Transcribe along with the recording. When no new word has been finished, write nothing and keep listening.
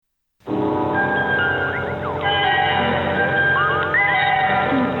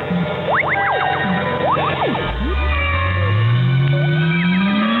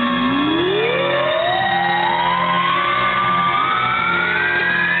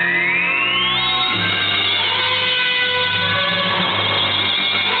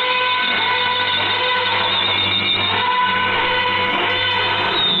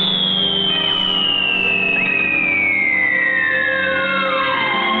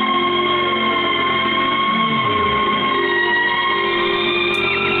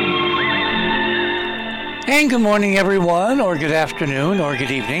And good morning, everyone, or good afternoon, or good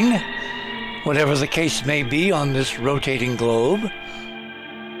evening, whatever the case may be on this rotating globe.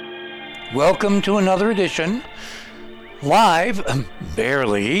 Welcome to another edition, live,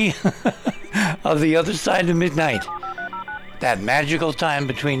 barely, of The Other Side of Midnight. That magical time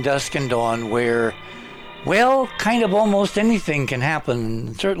between dusk and dawn where, well, kind of almost anything can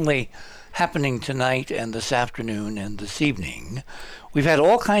happen, certainly happening tonight and this afternoon and this evening. We've had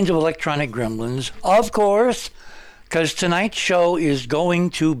all kinds of electronic gremlins, of course, because tonight's show is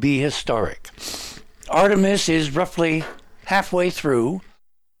going to be historic. Artemis is roughly halfway through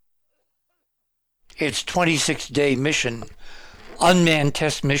its 26-day mission, unmanned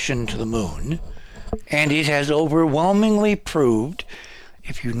test mission to the moon, and it has overwhelmingly proved,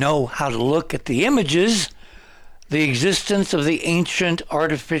 if you know how to look at the images, the existence of the ancient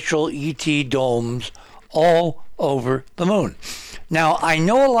artificial ET domes all over the moon. Now, I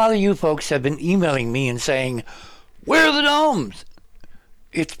know a lot of you folks have been emailing me and saying, where are the domes?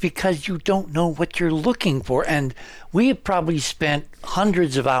 It's because you don't know what you're looking for, and we have probably spent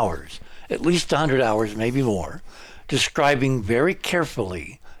hundreds of hours, at least 100 hours, maybe more, describing very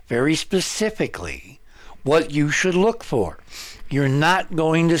carefully, very specifically, what you should look for. You're not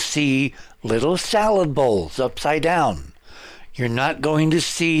going to see little salad bowls upside down. You're not going to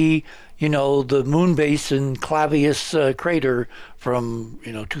see, the moon base in Clavius crater from,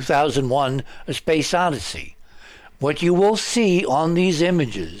 2001, A Space Odyssey. What you will see on these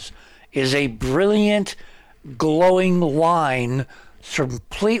images is a brilliant, glowing line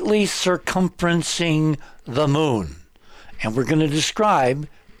completely circumferencing the moon. And we're going to describe,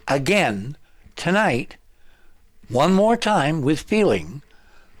 again, tonight, one more time with feeling,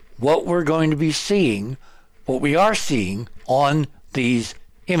 what we're going to be seeing, what we are seeing on these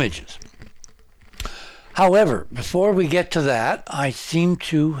images. However, before we get to that, I seem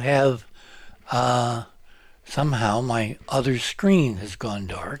to have, somehow my other screen has gone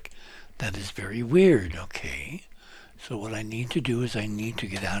dark. That is very weird, okay? So what I need to do is I need to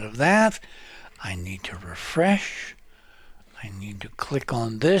get out of that. I need to refresh. I need to click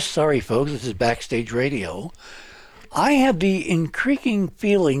on this. Sorry, folks, this is Backstage Radio. I have the intriguing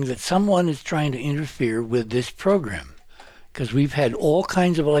feeling that someone is trying to interfere with this program because we've had all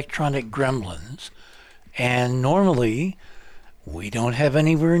kinds of electronic gremlins, and normally we don't have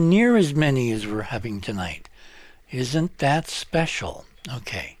anywhere near as many as we're having tonight. Isn't that special?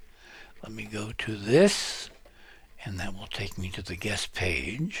 Okay, let me go to this, and that will take me to the guest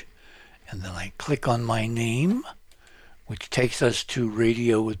page, and then I click on my name, which takes us to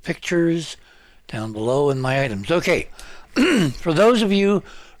Radio with Pictures, down below in my items. Okay, for those of you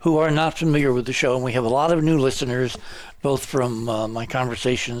who are not familiar with the show, and we have a lot of new listeners, both from my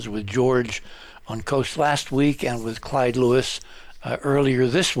conversations with George on Coast last week and with Clyde Lewis earlier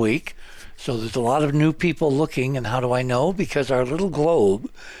this week. So there's a lot of new people looking, and how do I know? Because our little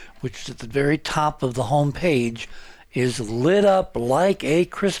globe, which is at the very top of the home page, is lit up like a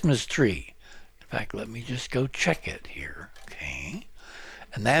Christmas tree. In fact, let me just go check it here, okay?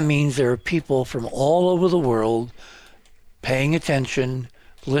 And that means there are people from all over the world paying attention,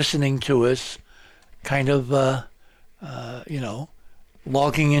 listening to us, kind of,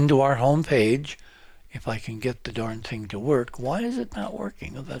 logging into our home page. If I can get the darn thing to work. Why is it not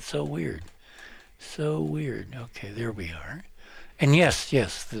working? Oh, that's so weird. So weird. Okay, there we are. And yes,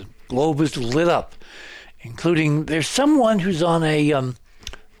 the globe is lit up, including there's someone who's on a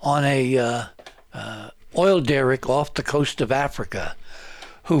oil derrick off the coast of Africa,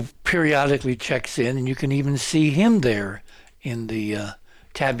 who periodically checks in, and you can even see him there in the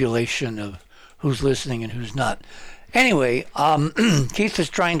tabulation of who's listening and who's not. Anyway, Keith is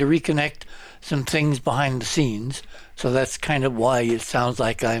trying to reconnect some things behind the scenes, so that's kind of why it sounds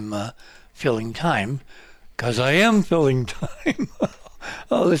like I'm filling time, because I am filling time.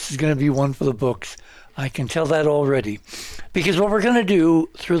 Oh, this is going to be one for the books. I can tell that already. Because what we're going to do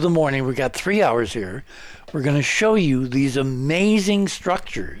through the morning, we've got 3 hours here, we're going to show you these amazing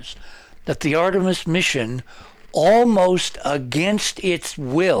structures that the Artemis mission, almost against its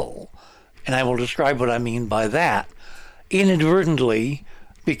will, and I will describe what I mean by that, inadvertently,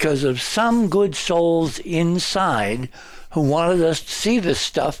 because of some good souls inside who wanted us to see this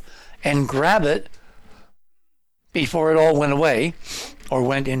stuff and grab it before it all went away or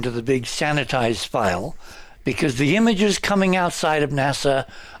went into the big sanitized file, because the images coming outside of NASA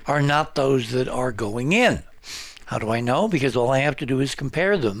are not those that are going in. How do I know? Because all I have to do is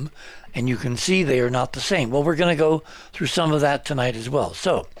compare them, and you can see they are not the same. Well, we're going to go through some of that tonight as well.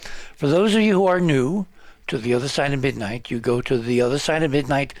 So, for those of you who are new to The Other Side of Midnight, you go to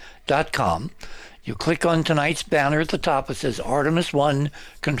theothersideofmidnight.com. You click on tonight's banner at the top. It says Artemis 1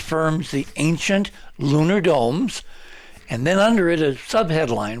 confirms the ancient lunar domes. And then under it, a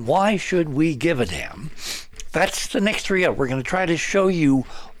subheadline, why should we give a damn? That's the next three up. We're going to try to show you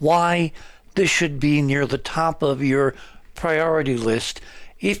why this should be near the top of your priority list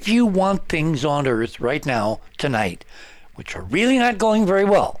if you want things on Earth right now, tonight, which are really not going very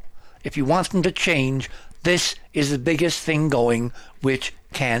well. If you want them to change, this is the biggest thing going, which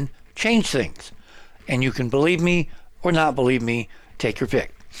can change things. And you can believe me or not believe me, take your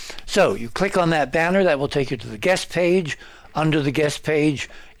pick. So you click on that banner, that will take you to the guest page. Under the guest page,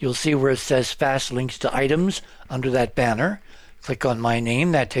 you'll see where it says fast links to items under that banner. Click on my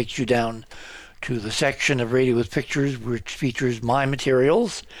name, that takes you down to the section of Radio with Pictures, which features my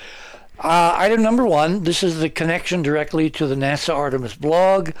materials. Item number 1, this is the connection directly to the NASA Artemis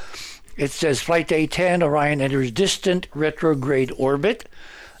blog. It says Flight Day 10, Orion enters distant retrograde orbit.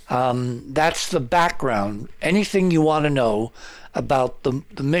 That's the background. Anything you want to know about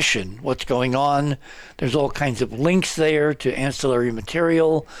the mission, what's going on. There's all kinds of links there to ancillary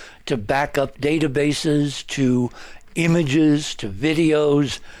material, to backup databases, to images, to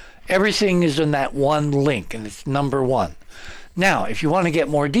videos. Everything is in that one link, and it's number 1. Now, if you want to get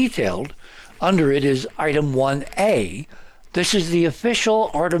more detailed, under it is item 1A. This is the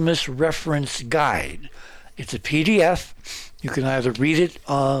official Artemis reference guide. It's a PDF. You can either read it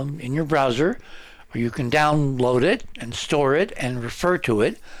in your browser, or you can download it and store it and refer to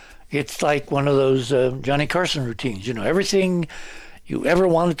it. It's like one of those Johnny Carson routines. You know, everything you ever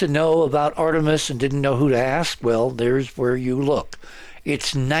wanted to know about Artemis and didn't know who to ask, well, there's where you look.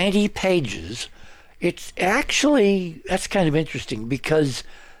 It's 90 pages. It's actually, that's kind of interesting because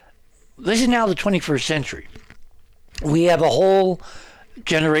this is now the 21st century. We have a whole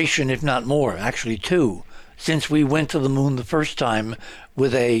generation, if not more, actually 2, since we went to the moon the first time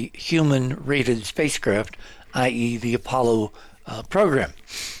with a human-rated spacecraft, i.e. the Apollo program.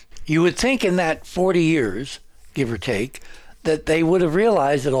 You would think in that 40 years, give or take, that they would have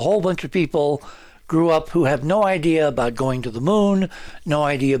realized that a whole bunch of people grew up who have no idea about going to the moon, no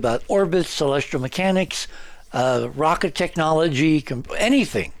idea about orbits, celestial mechanics, rocket technology,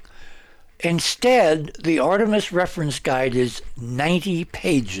 anything. Instead, the Artemis reference guide is 90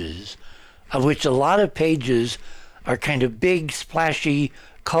 pages, of which a lot of pages are kind of big, splashy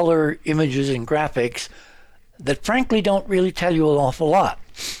color images and graphics that frankly don't really tell you an awful lot.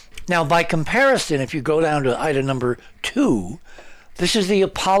 Now, by comparison, if you go down to item number 2, this is the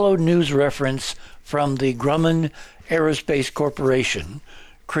Apollo news reference from the Grumman Aerospace Corporation,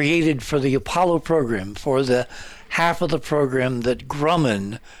 created for the Apollo program, for the half of the program that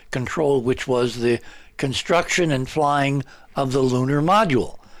Grumman controlled, which was the construction and flying of the lunar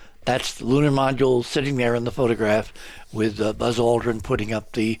module. That's the lunar module sitting there in the photograph with Buzz Aldrin putting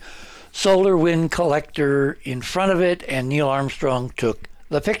up the solar wind collector in front of it, and Neil Armstrong took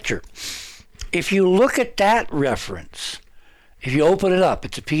the picture. If you look at that reference, if you open it up,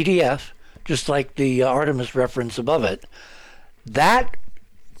 it's a PDF, just like the Artemis reference above it. That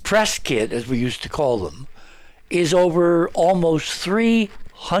press kit, as we used to call them, is over almost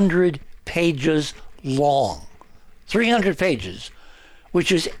 300 pages long. 300 pages,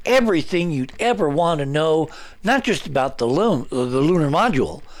 which is everything you'd ever want to know, not just about the lunar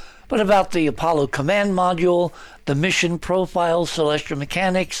module, but about the Apollo command module, the mission profile, celestial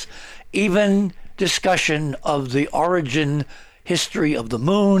mechanics, even discussion of the origin history of the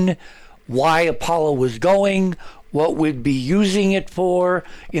moon, why Apollo was going, what we'd be using it for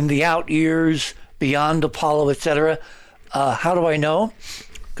in the out years beyond Apollo, etc. How do I know?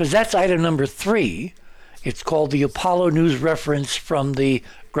 Because that's item number 3. It's called the Apollo News Reference from the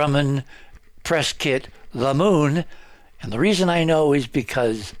Grumman press kit, The Moon. And the reason I know is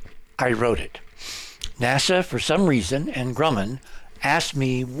because I wrote it. NASA, for some reason, and Grumman asked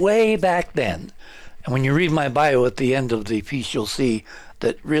me way back then, and when you read my bio at the end of the piece, you'll see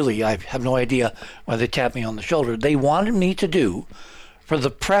that really I have no idea why they tapped me on the shoulder. They wanted me to do, for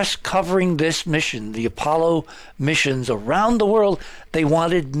the press covering this mission, the Apollo missions around the world, they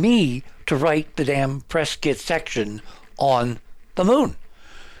wanted me to write the damn press kit section on the moon.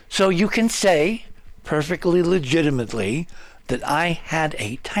 So you can say perfectly legitimately that I had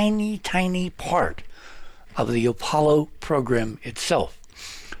a tiny, tiny part of the Apollo program itself.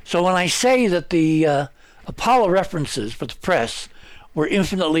 So when I say that the Apollo references for the press were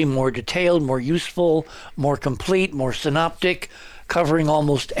infinitely more detailed, more useful, more complete, more synoptic, covering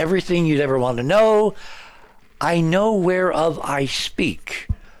almost everything you'd ever want to know, I know whereof I speak.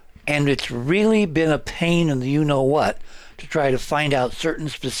 And it's really been a pain in the you-know-what to try to find out certain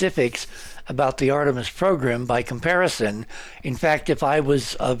specifics about the Artemis program by comparison. In fact, if I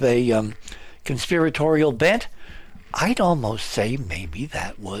was of a conspiratorial bent, I'd almost say maybe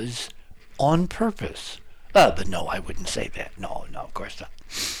that was on purpose. But no, I wouldn't say that. No, of course not.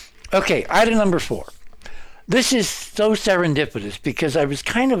 Okay, item number 4. This is so serendipitous because I was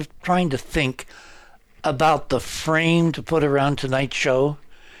kind of trying to think about the frame to put around tonight's show.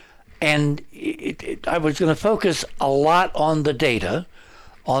 And I was going to focus a lot on the data,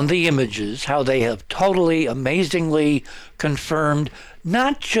 on the images, how they have totally, amazingly confirmed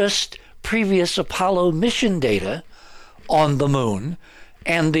not just previous Apollo mission data on the moon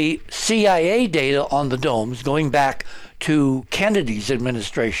and the CIA data on the domes going back to Kennedy's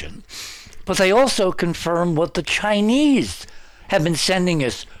administration, but they also confirm what the Chinese have been sending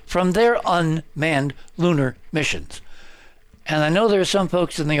us from their unmanned lunar missions. And I know there are some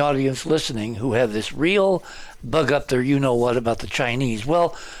folks in the audience listening who have this real bug up their you-know-what about the Chinese. Well,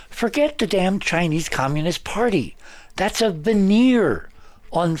 forget the damn Chinese Communist Party. That's a veneer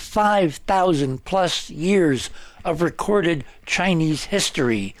on 5,000 plus years of recorded Chinese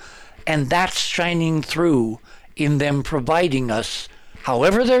history. And that's shining through in them providing us,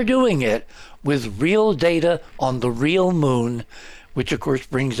 however they're doing it, with real data on the real moon, which of course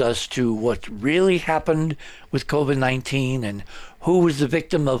brings us to what really happened with COVID-19 and who was the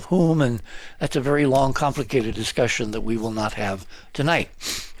victim of whom, and that's a very long, complicated discussion that we will not have tonight.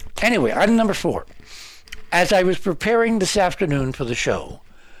 Anyway, item number 4. As I was preparing this afternoon for the show,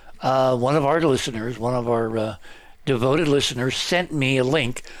 one of our listeners, one of our devoted listeners, sent me a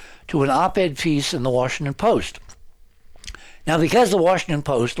link to an op-ed piece in the Washington Post. Now, because the Washington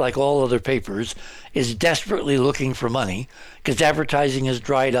Post, like all other papers, is desperately looking for money, because advertising has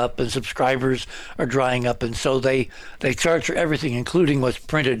dried up and subscribers are drying up, and so they charge for everything, including what's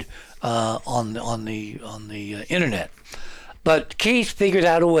printed on the internet. But Keith figured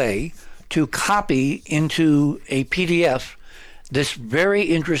out a way to copy into a PDF this very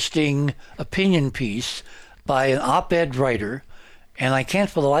interesting opinion piece by an op-ed writer, and I can't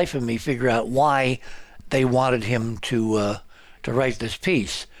for the life of me figure out why they wanted him to write this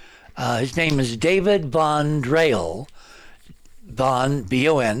piece. His name is David Von Drehle, Von,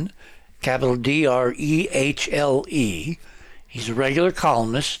 B-O-N, capital D-R-E-H-L-E. He's a regular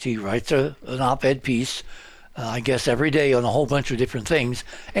columnist. He writes an op-ed piece, I guess, every day on a whole bunch of different things.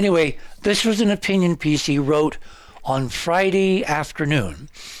 Anyway, this was an opinion piece he wrote on Friday afternoon,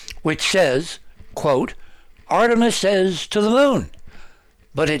 which says, quote, Artemis says to the moon,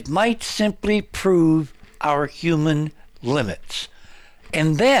 but it might simply prove our human limits.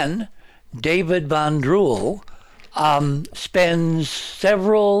 And then David Von Drehle spends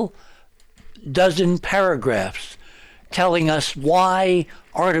several dozen paragraphs telling us why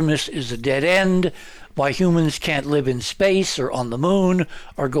Artemis is a dead end, why humans can't live in space or on the moon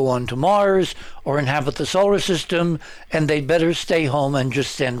or go on to Mars or inhabit the solar system, and they'd better stay home and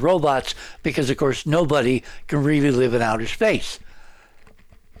just send robots because, of course, nobody can really live in outer space.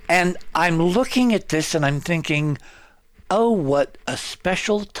 And I'm looking at this and I'm thinking, oh, what a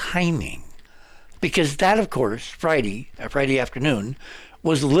special timing. Because that, of course, Friday afternoon,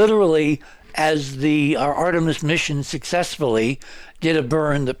 was literally as our Artemis mission successfully did a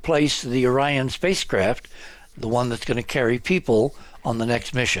burn that placed the Orion spacecraft, the one that's going to carry people on the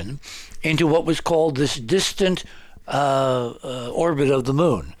next mission, into what was called this distant orbit of the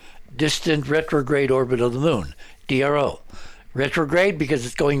moon, distant retrograde orbit of the moon, DRO. Retrograde because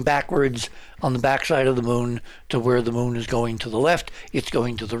it's going backwards on the backside of the moon to where the moon is going to the left. It's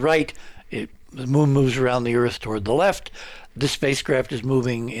going to the right. The moon moves around the Earth toward the left. This spacecraft is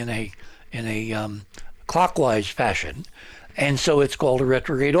moving in a clockwise fashion, and so it's called a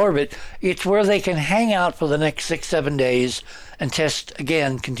retrograde orbit. It's where they can hang out for the next 6-7 days and test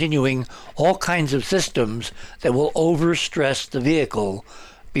again, continuing all kinds of systems that will overstress the vehicle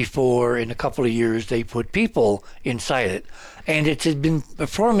before, in a couple of years, they put people inside it. And it had been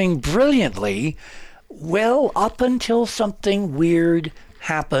performing brilliantly, well, up until something weird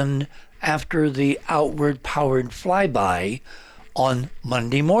happened after the outward powered flyby on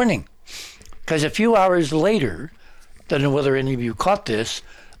Monday morning. Because a few hours later, don't know whether any of you caught this,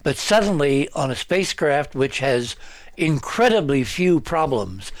 but suddenly on a spacecraft which has incredibly few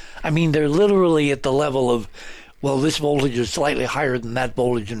problems, I mean, they're literally at the level of, well, this voltage is slightly higher than that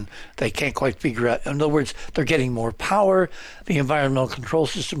voltage, and they can't quite figure out. In other words, they're getting more power. The environmental control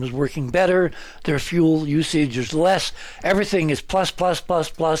system is working better. Their fuel usage is less. Everything is plus, plus, plus,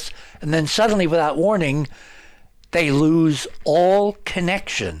 plus. And then suddenly, without warning, they lose all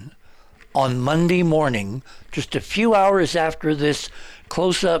connection on Monday morning, just a few hours after this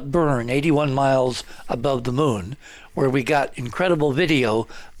close-up burn 81 miles above the moon, where we got incredible video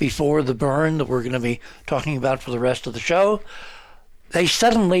before the burn that we're going to be talking about for the rest of the show. they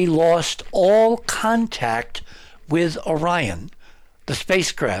suddenly lost all contact with Orion, the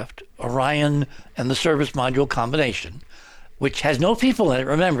spacecraft, Orion and the service module combination, which has no people in it.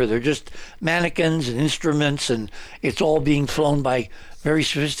 Remember, they're just mannequins and instruments, and it's all being flown by very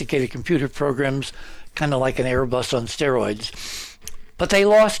sophisticated computer programs, kind of like an Airbus on steroids. But they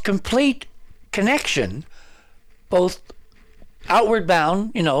lost complete connection, both outward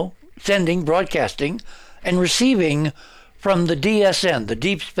bound, sending, broadcasting, and receiving from the DSN, the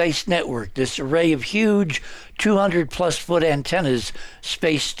Deep Space Network, this array of huge 200-plus foot antennas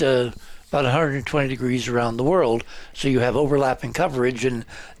spaced about 120 degrees around the world, so you have overlapping coverage, and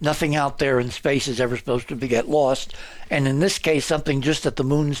nothing out there in space is ever supposed to get lost. And in this case, something just at the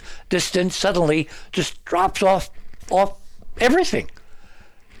moon's distance suddenly just drops off everything.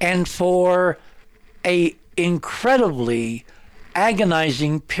 And for a incredibly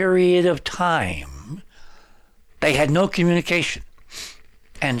agonizing period of time, they had no communication.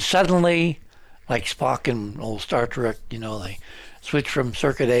 And suddenly, like Spock in old Star Trek, they switched from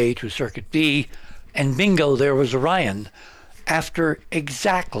circuit A to circuit B, and bingo, there was Orion. After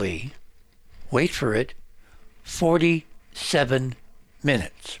exactly, wait for it, 47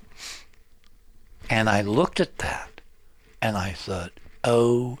 minutes. And I looked at that, and I thought,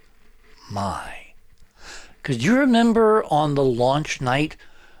 oh my. Because you remember on the launch night,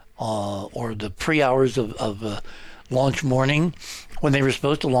 or the pre-hours of launch morning, when they were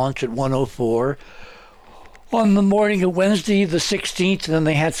supposed to launch at 1:04, on the morning of Wednesday, the 16th, and then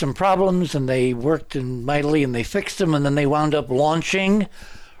they had some problems, and they worked mightily, and they fixed them, and then they wound up launching.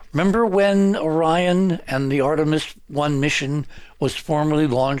 Remember when Orion and the Artemis 1 mission was formally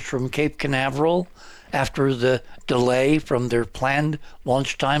launched from Cape Canaveral after the delay from their planned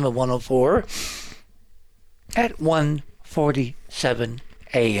launch time of 1:04? At 1:47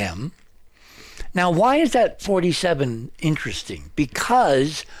 a.m. Now, why is that 47 interesting?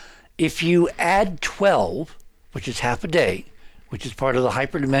 Because if you add 12, which is half a day, which is part of the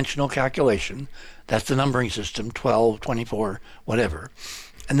hyperdimensional calculation, that's the numbering system, 12, 24, whatever,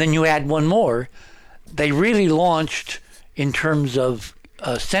 and then you add one more, they really launched in terms of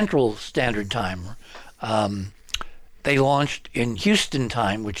Central Standard Time. They launched in Houston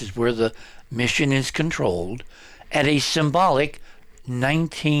time, which is where the mission is controlled, at a symbolic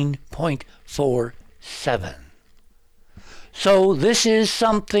 19.47. So this is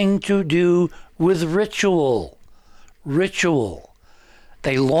something to do with ritual.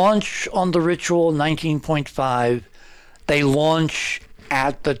 They launch on the ritual 19.5. They launch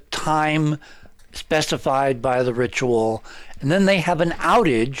at the time specified by the ritual. And then they have an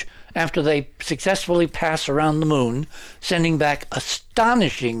outage after they successfully pass around the moon, sending back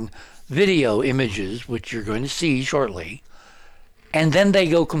astonishing video images, which you're going to see shortly. And then they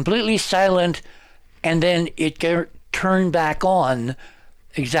go completely silent, and then it turned back on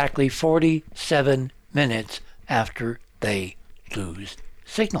exactly 47 minutes after they lose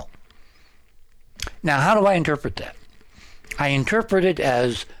signal. Now, how do I interpret that? I interpret it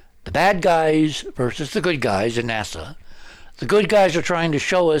as the bad guys versus the good guys in NASA. The good guys are trying to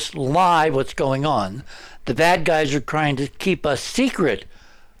show us live what's going on. The bad guys are trying to keep us secret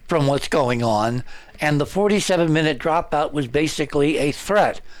from what's going on, and the 47-minute dropout was basically a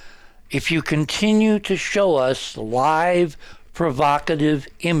threat. If you continue to show us live, provocative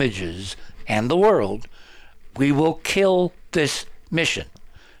images and the world, we will kill this mission.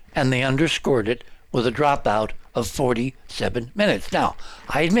 And they underscored it with a dropout of 47 minutes. Now,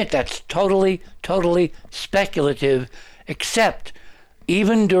 I admit that's totally speculative, except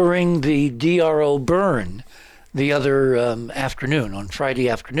even during the DRO burn the other afternoon, on Friday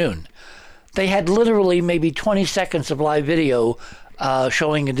afternoon, they had literally maybe 20 seconds of live video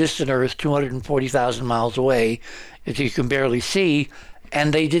showing a distant Earth 240,000 miles away that you can barely see,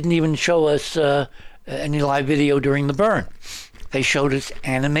 and they didn't even show us any live video during the burn. They showed us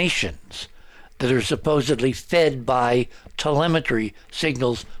animations that are supposedly fed by telemetry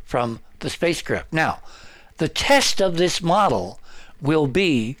signals from the spacecraft. Now, the test of this model will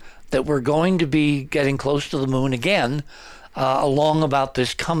be that we're going to be getting close to the moon again along about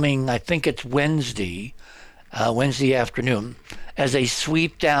this coming, I think it's Wednesday afternoon, as they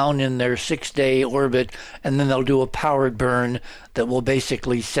sweep down in their 6-day orbit, and then they'll do a powered burn that will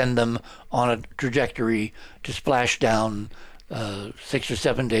basically send them on a trajectory to splash down 6 or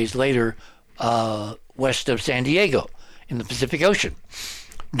 7 days later west of San Diego in the Pacific Ocean.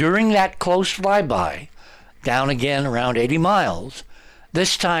 During that close flyby, down again around 80 miles,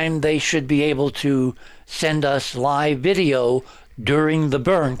 this time they should be able to send us live video during the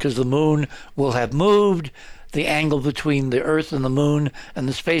burn, because the moon will have moved, the angle between the Earth and the Moon and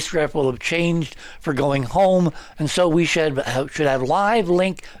the spacecraft will have changed for going home, and so we should have live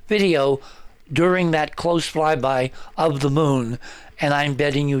link video during that close flyby of the Moon, and I'm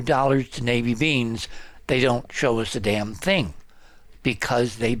betting you dollars to Navy beans they don't show us a damn thing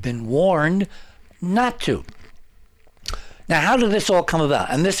because they've been warned not to. Now, how did this all come about?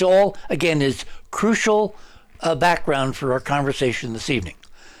 And this all, again, is crucial background for our conversation this evening.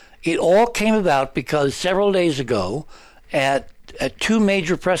 It all came about because several days ago at two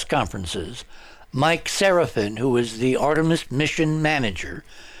major press conferences, Mike Serafin, who is the Artemis mission manager,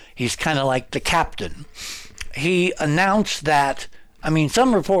 he's kind of like the captain, he announced that,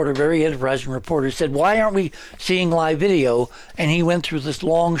 some reporter, very enterprising reporter, said, why aren't we seeing live video? And he went through this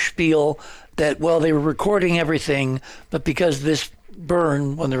long spiel that, well, they were recording everything, but because this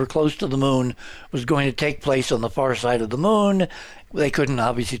burn, when they were close to the Moon, was going to take place on the far side of the Moon, they couldn't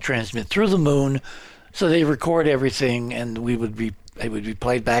obviously transmit through the Moon, so they record everything and it would be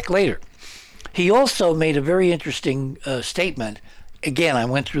played back later. He also made a very interesting statement. Again, I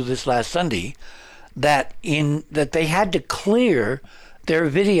went through this last Sunday, that they had to clear their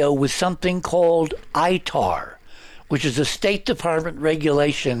video with something called ITAR, which is a State Department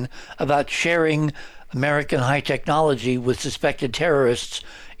regulation about sharing American high technology with suspected terrorists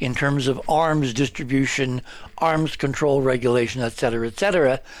in terms of arms distribution, arms control regulation, et cetera, et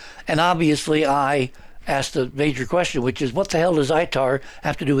cetera. And obviously I asked a major question, which is, what the hell does ITAR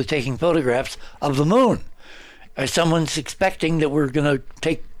have to do with taking photographs of the Moon? Someone's expecting that we're going to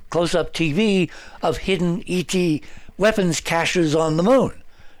take close-up TV of hidden ET weapons caches on the Moon.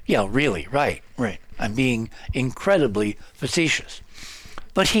 Yeah, really, right. I'm being incredibly facetious.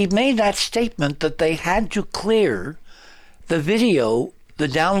 But he made that statement that they had to clear the video, the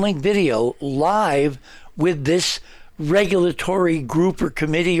downlink video, live with this regulatory group or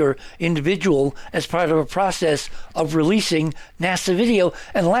committee or individual as part of a process of releasing NASA video.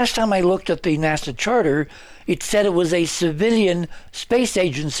 And last time I looked at the NASA charter, it said it was a civilian space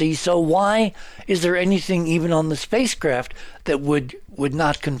agency. So why is there anything even on the spacecraft that would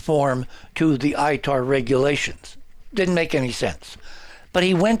not conform to the ITAR regulations? Didn't make any sense. But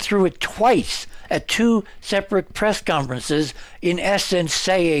he went through it twice at two separate press conferences, in essence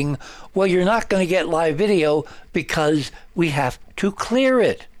saying, well, you're not going to get live video because we have to clear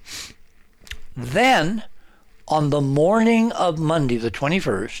it. Then, on the morning of Monday, the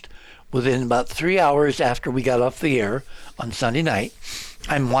 21st, within about 3 hours after we got off the air on Sunday night,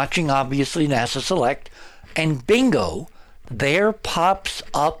 I'm watching, obviously, NASA Select, and bingo, there pops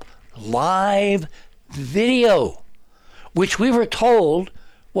up live video, which we were told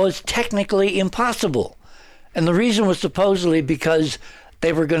was technically impossible. And the reason was supposedly because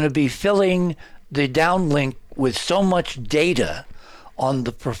they were going to be filling the downlink with so much data on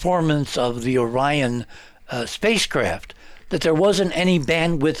the performance of the Orion spacecraft that there wasn't any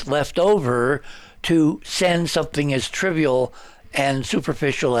bandwidth left over to send something as trivial and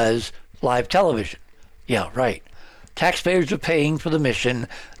superficial as live television. Yeah, right. Taxpayers are paying for the mission,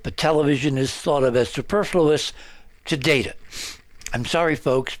 but television is thought of as superfluous to data. I'm sorry,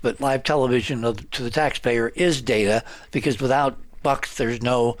 folks, but live television to the taxpayer is data, because without bucks, there's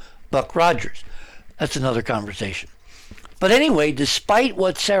no Buck Rogers. That's another conversation. But anyway, despite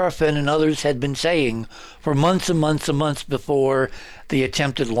what Serafin and others had been saying for months and months and months before the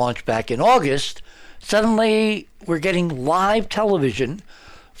attempted launch back in August, suddenly we're getting live television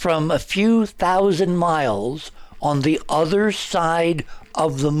from a few thousand miles on the other side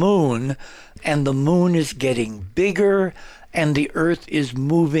of the Moon, and the Moon is getting bigger, and the Earth is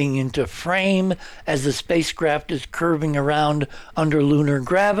moving into frame as the spacecraft is curving around under lunar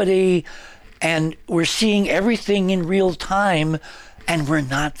gravity, and we're seeing everything in real time, and we're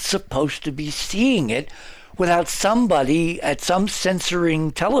not supposed to be seeing it without somebody at some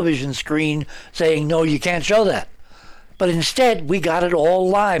censoring television screen saying, no, you can't show that. But instead, we got it all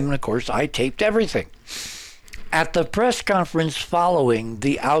live, and of course, I taped everything. At the press conference following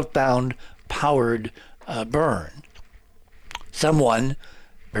the outbound powered burn, someone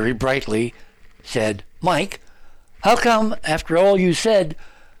very brightly said, Mike, how come, after all you said,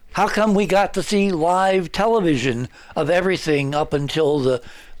 how come we got to see live television of everything up until the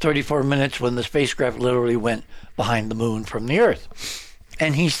 34 minutes when the spacecraft literally went behind the Moon from the Earth?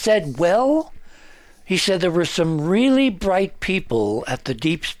 And he said, there were some really bright people at the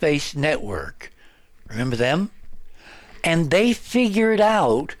Deep Space Network. Remember them? And they figured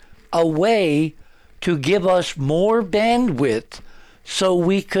out a way to give us more bandwidth so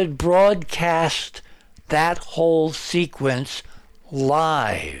we could broadcast that whole sequence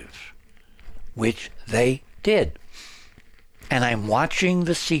live, which they did. And I'm watching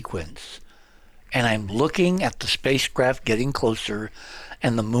the sequence, and I'm looking at the spacecraft getting closer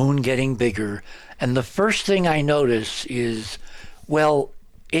and the moon getting bigger. And the first thing I notice is, well,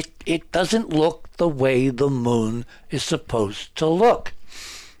 it doesn't look the way the moon is supposed to look.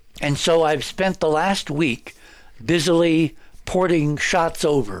 And so I've spent the last week busily porting shots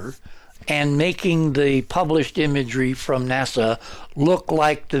over and making the published imagery from NASA look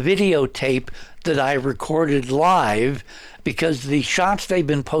like the videotape that I recorded live, because the shots they've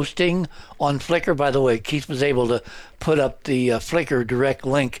been posting on Flickr, by the way, Keith was able to put up the Flickr direct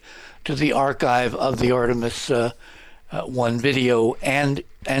link to the archive of the Artemis 1 video and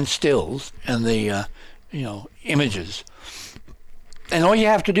stills and the images. And all you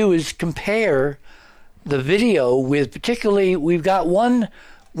have to do is compare the video with, particularly, we've got one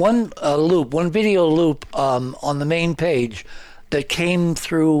video loop on the main page that came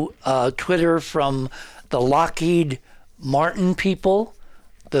through Twitter from the Lockheed Martin people,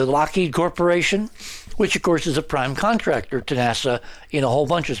 the Lockheed Corporation, which of course is a prime contractor to NASA in a whole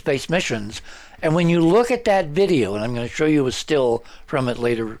bunch of space missions. And when you look at that video, and I'm going to show you a still from it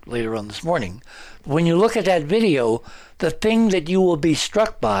later on this morning, when you look at that video, the thing that you will be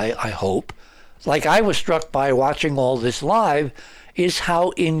struck by, I hope, like I was struck by watching all this live, is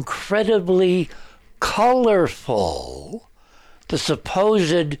how incredibly colorful the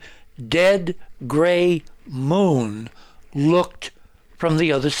supposed dead gray moon looked from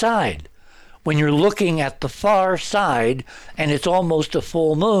the other side. When you're looking at the far side, and it's almost a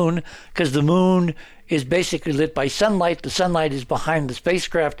full moon, because the moon is basically lit by sunlight. The sunlight is behind the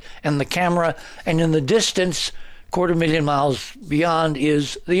spacecraft and the camera, and in the distance, 250,000 miles beyond,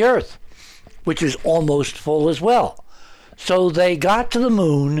 is the Earth, which is almost full as well. So they got to the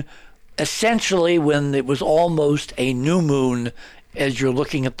moon essentially when it was almost a new moon as you're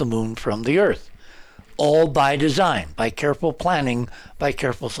looking at the moon from the Earth. All by design, by careful planning, by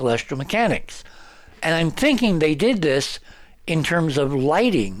careful celestial mechanics. And I'm thinking they did this in terms of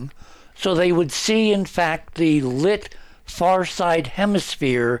lighting, so they would see, in fact, the lit far side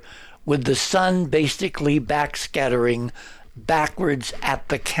hemisphere with the sun basically backscattering backwards at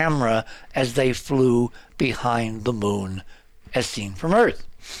the camera as they flew behind the moon as seen from Earth.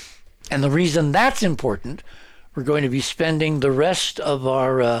 And the reason that's important, we're going to be spending the rest of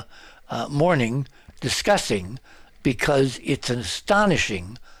our morning discussing, because it's an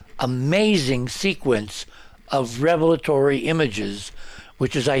astonishing, amazing sequence of revelatory images,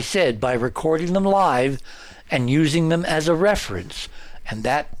 which, as I said, by recording them live and using them as a reference, and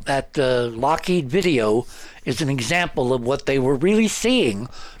that Lockheed video is an example of what they were really seeing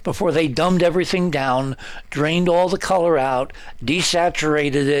before they dumbed everything down, drained all the color out,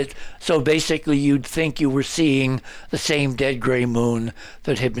 desaturated it, so basically you'd think you were seeing the same dead gray moon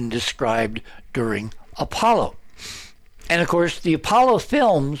that had been described during Apollo. And of course, the Apollo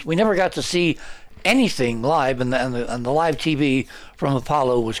films, we never got to see anything live, and the live TV from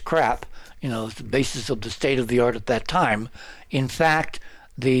Apollo was crap. The basis of the state of the art at that time. In fact,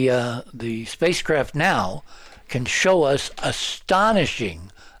 the spacecraft now can show us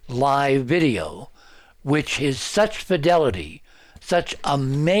astonishing live video, which is such fidelity, such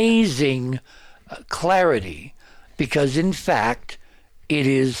amazing clarity, because in fact it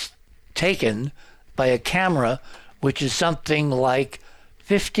is taken by a camera which is something like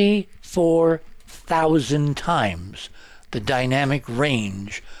 54,000 times the dynamic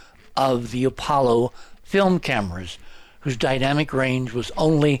range of the Apollo film cameras, whose dynamic range was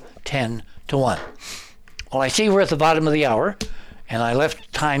only 10 to 1. Well, I see we're at the bottom of the hour, and I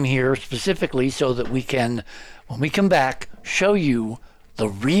left time here specifically so that we can, when we come back, show you the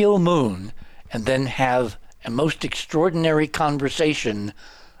real moon, and then have a most extraordinary conversation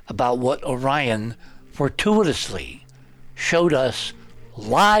about what Orion fortuitously showed us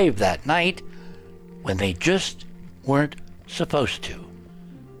live that night when they just weren't supposed to.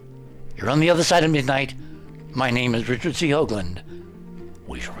 You're on the other side of midnight. My name is Richard C. Hoagland.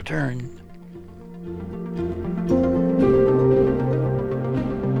 We shall return.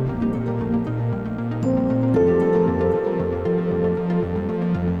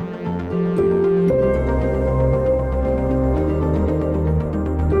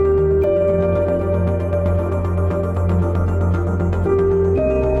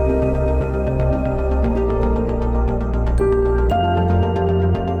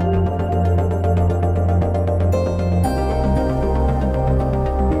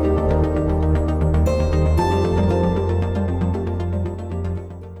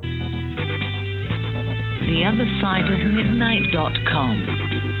 theothersideofmidnight.com.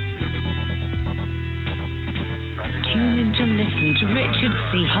 Tune in to listen to Richard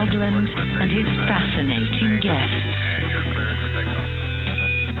C. Hoagland and his fascinating guests.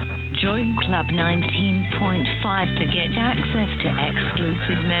 Join Club 19.5 to get access to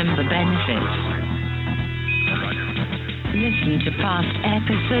exclusive member benefits. Listen to past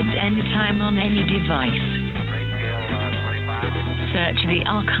episodes anytime on any device. Search the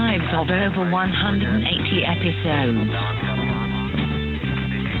archives of over 180 episodes.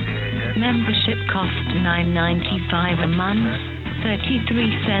 Membership costs $9.95 a month, 33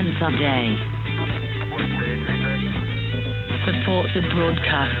 cents a day. Support the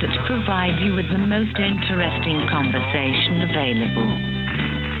broadcasters to provide you with the most interesting conversation available.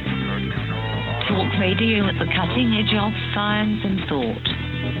 Talk radio at the cutting edge of science and thought.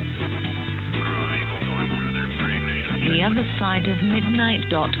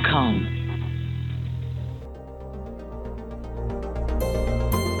 TheOtherSideOfMidnight.com.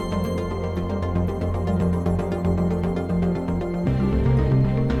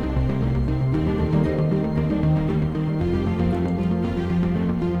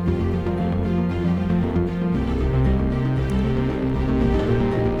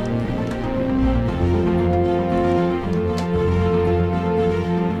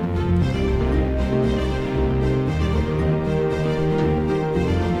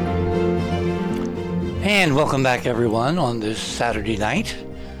 And welcome back, everyone, on this Saturday night,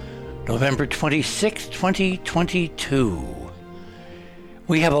 November 26, 2022.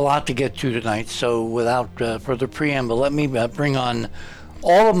 We have a lot to get to tonight, so without further preamble, let me bring on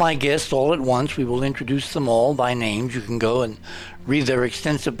all of my guests all at once. We will introduce them all by names. You can go and read their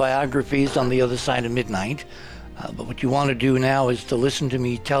extensive biographies on the other side of midnight. But what you want to do now is to listen to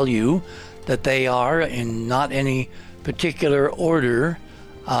me tell you that they are, in not any particular order,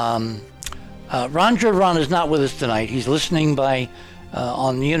 Ron Girdron is not with us tonight. He's listening by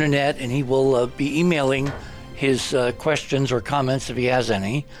on the internet, and he will be emailing his questions or comments if he has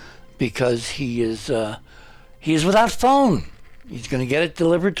any, because he is without phone. He's going to get it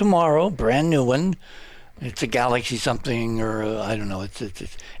delivered tomorrow, brand new one. It's a Galaxy something, or I don't know.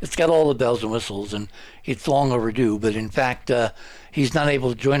 It's got all the bells and whistles, and it's long overdue. But in fact, he's not able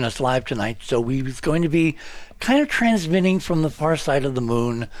to join us live tonight, so we're going to be kind of transmitting from the far side of the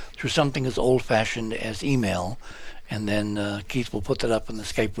moon through something as old-fashioned as email. And then Keith will put that up in the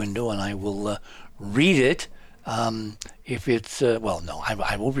Skype window, and I will read it. If it's, I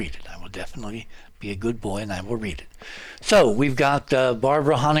will read it. I will definitely be a good boy, and I will read it. So we've got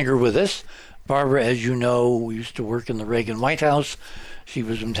Barbara Honegger with us. Barbara, as you know, used to work in the Reagan White House. She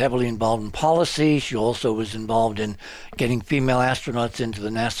was heavily involved in policy. She also was involved in getting female astronauts into the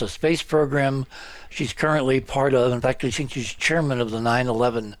NASA space program. She's currently part of, in fact, I think she's chairman of the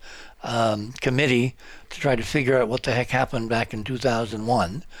 9/11 committee to try to figure out what the heck happened back in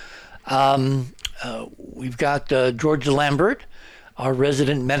 2001. We've got Georgia Lambert, our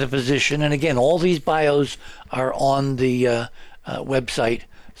resident metaphysician. And again, all these bios are on the website.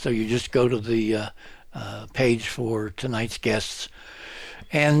 So you just go to the page for tonight's guests,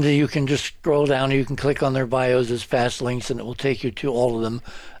 and you can just scroll down. You can click on their bios as fast links, and it will take you to all of them.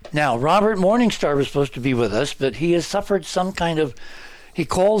 Now, Robert Morningstar was supposed to be with us, but he has suffered some kind of, he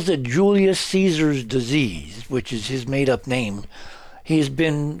calls it Julius Caesar's disease, which is his made-up name. He's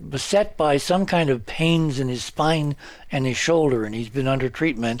been beset by some kind of pains in his spine and his shoulder, and he's been under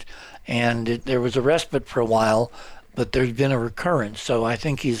treatment, and there was a respite for a while, but there's been a recurrence, so I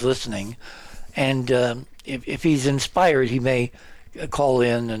think he's listening. And if he's inspired, he may call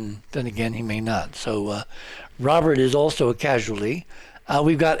in, and then again, he may not. So Robert is also a casualty.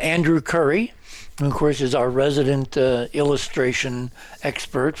 We've got Andrew Curry, who, of course, is our resident illustration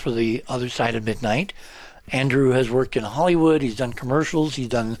expert for the Other Side of Midnight. Andrew has worked in Hollywood. He's done commercials. He's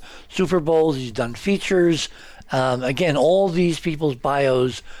done Super Bowls. He's done features. Again, all these people's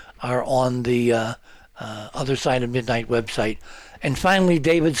bios are on the Other Side of Midnight website. And finally,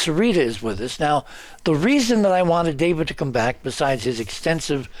 David Sarita is with us. Now, the reason that I wanted David to come back, besides his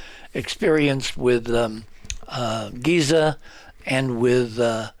extensive experience with Giza and with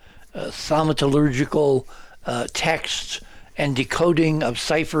thaumaturgical texts and decoding of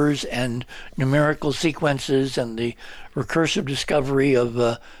ciphers and numerical sequences and the recursive discovery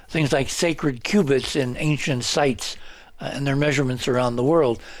of things like sacred cubits in ancient sites and their measurements around the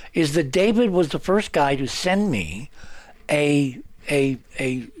world, is that David was the first guy to send me a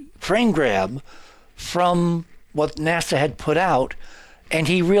frame grab from what NASA had put out, and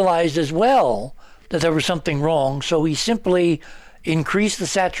he realized as well that there was something wrong, so he simply increased the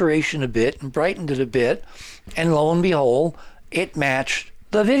saturation a bit and brightened it a bit, and lo and behold, it matched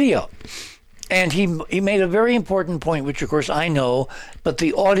the video. And he made a very important point, which of course I know, but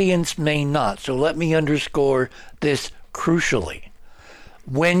the audience may not. So let me underscore this crucially.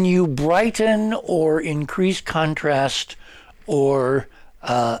 When you brighten or increase contrast or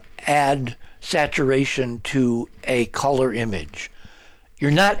add saturation to a color image.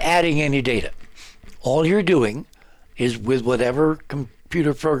 You're not adding any data. All you're doing is, with whatever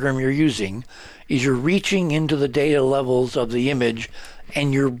computer program you're using, is you're reaching into the data levels of the image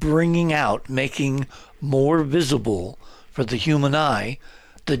and you're bringing out, making more visible for the human eye,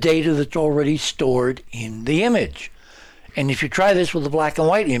 the data that's already stored in the image. And if you try this with a black and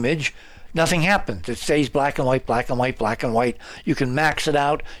white image, nothing happens. It stays black and white, black and white, black and white. You can max it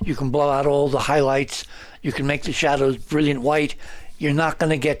out. You can blow out all the highlights. You can make the shadows brilliant white. You're not going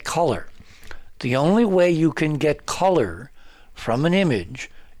to get color. The only way you can get color from an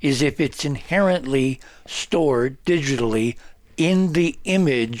image is if it's inherently stored digitally in the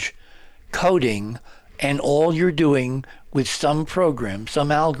image coding, and all you're doing with some program,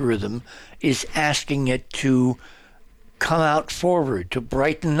 some algorithm, is asking it to come out forward, to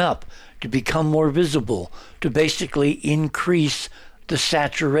brighten up, to become more visible, to basically increase the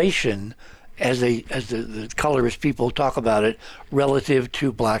saturation, as the colorist people talk about it, relative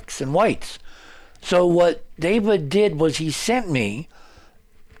to blacks and whites. So what David did was he sent me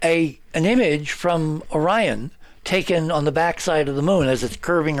an image from Orion taken on the backside of the moon as it's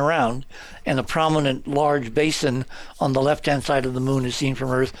curving around, and a prominent large basin on the left-hand side of the moon is seen from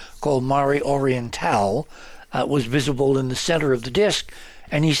Earth called Mare Orientale, was visible in the center of the disk.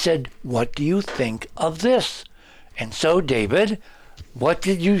 And he said, "What do you think of this?" And so, David, what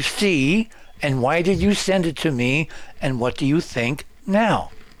did you see, and why did you send it to me, and what do you think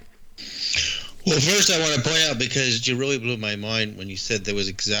now? Well, first I want to point out, because you really blew my mind when you said there was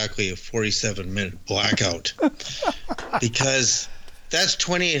exactly a 47-minute blackout. Because that's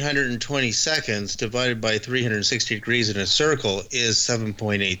 2,820 seconds divided by 360 degrees in a circle is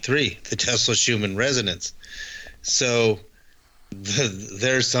 7.83, the Tesla-Schumann resonance. So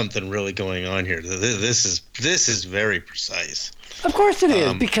there's something really going on here. This is very precise. Of course it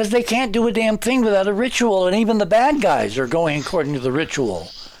is, because they can't do a damn thing without a ritual, and even the bad guys are going according to the ritual.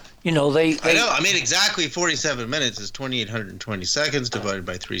 You know, I know. I mean, exactly 47 minutes is 2,820 seconds divided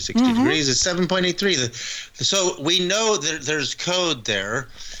by 360 degrees is 7.83. So we know that there's code there,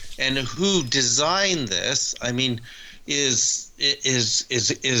 and who designed this, I mean, is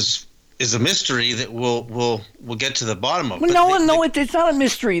a mystery that we'll get to the bottom of. Well, it's not a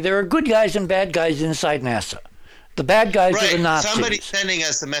mystery. There are good guys and bad guys inside NASA. The bad guys are the Nazis. Somebody's sending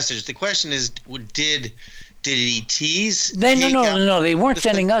us a message. The question is, did he tease? No. They weren't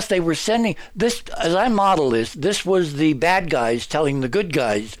sending us. They were sending this. As I model this was the bad guys telling the good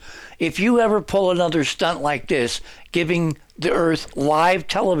guys, if you ever pull another stunt like this, giving the Earth live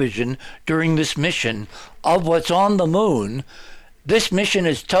television during this mission of what's on the moon, this mission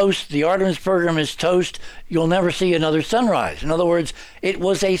is toast. The Artemis program is toast. You'll never see another sunrise. In other words, it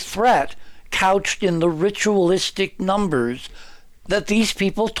was a threat couched in the ritualistic numbers that these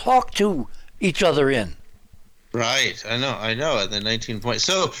people talk to each other in. Right, I know, the 19 points.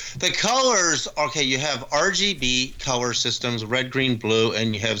 So the colors, okay, you have RGB color systems, red, green, blue,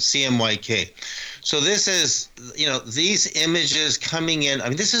 and you have CMYK. So this is, these images coming in, I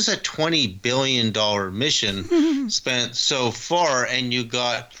mean, this is a $20 billion mission spent so far, and you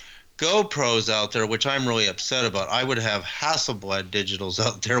got GoPros out there, which I'm really upset about. I would have Hasselblad digitals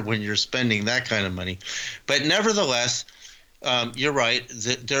out there when you're spending that kind of money. But nevertheless, you're right.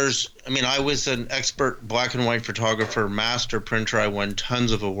 I was an expert black and white photographer, master printer. I won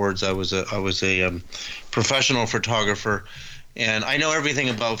tons of awards. I was a professional photographer, and I know everything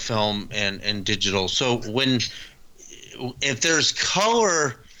about film and digital. So if there's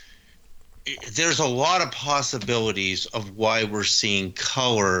color, there's a lot of possibilities of why we're seeing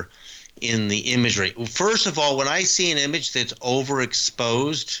color in the imagery. First of all, when I see an image that's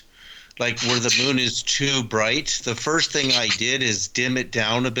overexposed, like where the moon is too bright, the first thing I did is dim it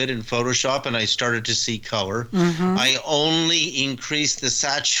down a bit in Photoshop, and I started to see color. I only increased the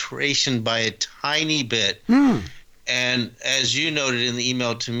saturation by a tiny bit. And as you noted in the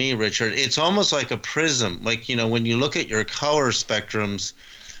email to me, Richard, it's almost like a prism. Like, when you look at your color spectrums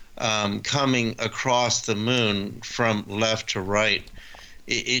coming across the moon from left to right,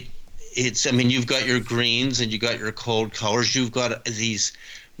 you've got your greens and you've got your cold colors. You've got these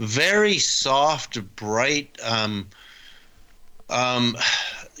very soft, bright,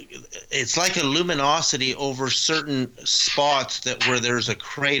 it's like a luminosity over certain spots where there's a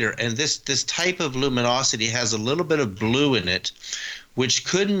crater. And this type of luminosity has a little bit of blue in it, which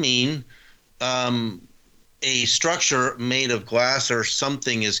could mean a structure made of glass or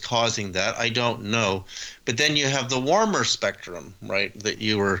something is causing that. I don't know. But then you have the warmer spectrum, right, that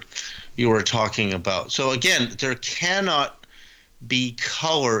you were talking about. So again, there cannot be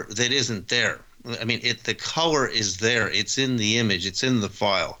color that isn't there. I mean, the color is there. It's in the image. It's in the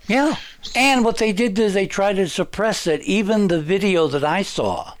file. Yeah. And what they did is they tried to suppress it. Even the video that I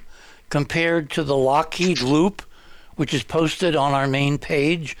saw compared to the Lockheed Loop, which is posted on our main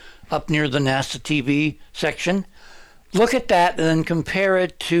page up near the NASA TV section. Look at that and then compare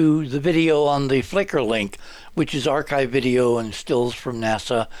it to the video on the Flickr link, which is archive video and stills from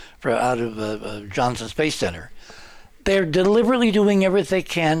NASA out of Johnson Space Center. They're deliberately doing everything they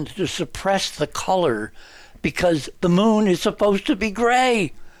can to suppress the color because the moon is supposed to be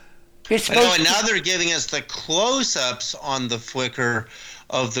gray. I know, and now they're giving us the close-ups on the Flickr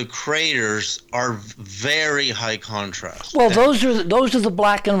of the craters are very high contrast. Well, those are the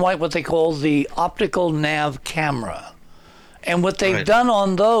black and white, what they call the optical nav camera. And what they've done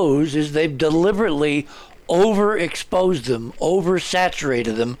on those is they've deliberately overexposed them,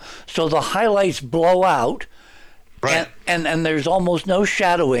 oversaturated them, so the highlights blow out, and there's almost no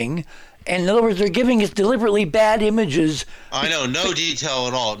shadowing. And in other words, they're giving us deliberately bad images. I know, no detail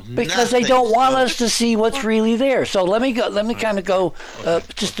at all. Because they don't want us to see what's really there. So let me kind of go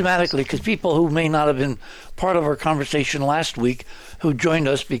systematically, because people who may not have been part of our conversation last week, who joined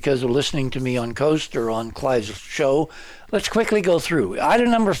us because of listening to me on Coast or on Clyde's show, let's quickly go through.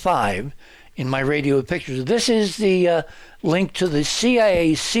 Item number 5 in my radio pictures. This is the link to the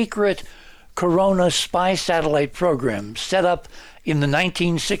CIA secret Corona spy satellite program set up in the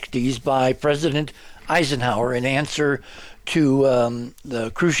 1960s by President Eisenhower in answer to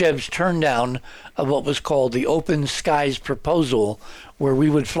the Khrushchev's turndown of what was called the Open Skies Proposal, where we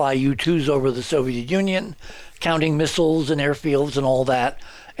would fly U-2s over the Soviet Union, counting missiles and airfields and all that,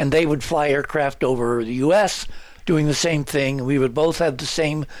 and they would fly aircraft over the U.S., doing the same thing. We would both have the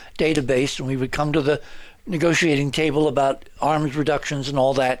same database, and we would come to the negotiating table about arms reductions and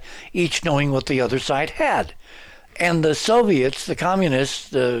all that, each knowing what the other side had. And the Soviets, the communists,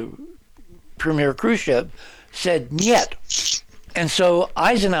 the Premier Khrushchev, said, "Niet." And so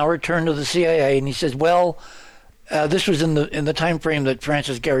Eisenhower turned to the CIA and he said, well, this was in the time frame that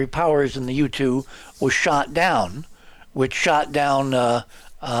Francis Gary Powers in the U-2 was shot down, which shot down,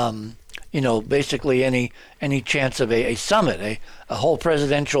 basically any chance of a summit. A whole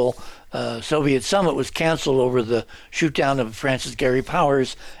presidential Soviet summit was canceled over the shoot down of Francis Gary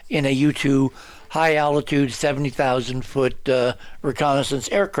Powers in a U-2 high-altitude, 70,000-foot reconnaissance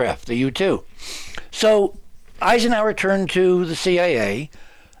aircraft, the U-2. So Eisenhower turned to the CIA.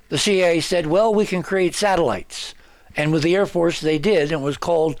 The CIA said, well, we can create satellites. And with the Air Force, they did, and it was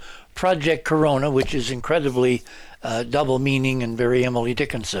called Project Corona, which is incredibly double meaning and very Emily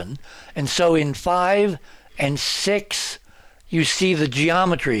Dickinson. And so in 5 and 6, you see the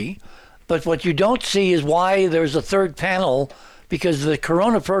geometry, but what you don't see is why there's a third panel, because the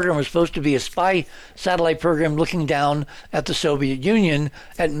Corona program was supposed to be a spy satellite program looking down at the Soviet Union,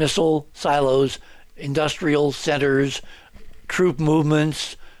 at missile silos, industrial centers, troop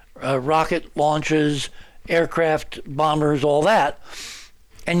movements, rocket launches, aircraft, bombers, all that.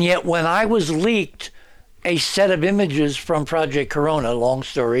 And yet when I was leaked a set of images from Project Corona, long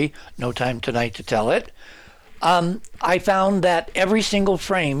story, no time tonight to tell it, I found that every single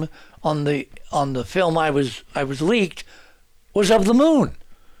frame on the film I was leaked was of the moon,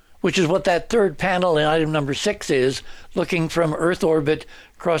 which is what that third panel in item number 6 is, looking from Earth orbit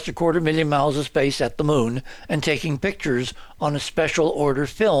across 250,000 miles of space at the moon and taking pictures on a special order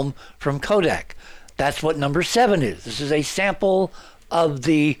film from Kodak. That's what number 7 is. This is a sample of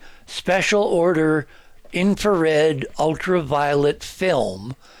the special order infrared ultraviolet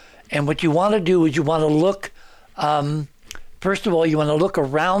film. And what you want to do is you want to look, first of all, you want to look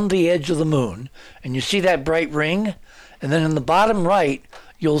around the edge of the moon, and you see that bright ring. And then in the bottom right,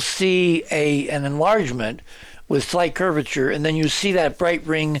 you'll see an enlargement with slight curvature, and then you see that bright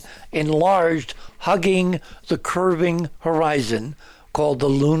ring enlarged, hugging the curving horizon called the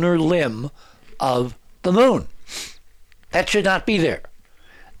lunar limb of the moon. That should not be there.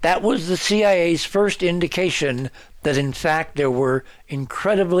 That was the CIA's first indication that, in fact, there were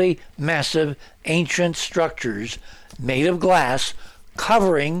incredibly massive ancient structures made of glass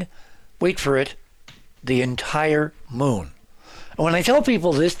covering, wait for it, the entire moon. And when I tell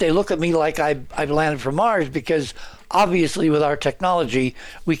people this, they look at me like I've landed from Mars, because obviously with our technology,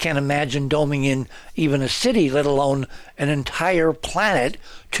 we can't imagine doming in even a city, let alone an entire planet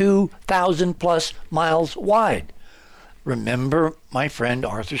 2,000 plus miles wide. Remember my friend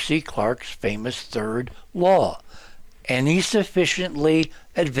Arthur C. Clarke's famous third law. Any sufficiently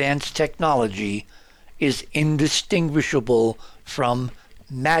advanced technology is indistinguishable from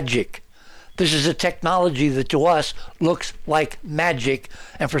magic. This is a technology that to us looks like magic,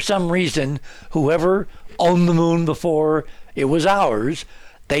 and for some reason, whoever owned the moon before it was ours,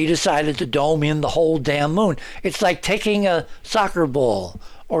 They decided to dome in the whole damn moon. It's like taking a soccer ball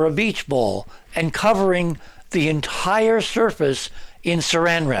or a beach ball and covering the entire surface in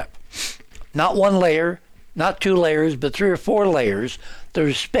saran wrap. Not one layer, not 2 layers, but 3 or 4 layers.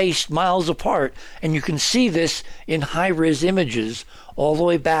 They're spaced miles apart, and you can see this in high-res images all the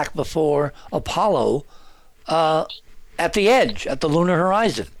way back before Apollo at the edge, at the lunar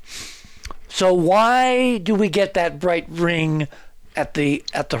horizon. So why do we get that bright ring at the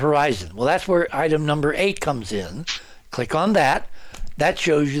horizon? Well, that's where item number 8 comes in. Click on that. That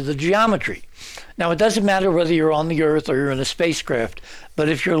shows you the geometry. Now, it doesn't matter whether you're on the Earth or you're in a spacecraft, but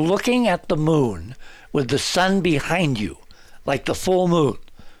if you're looking at the moon with the sun behind you, like the full moon,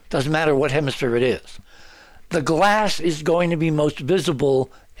 doesn't matter what hemisphere it is, the glass is going to be most visible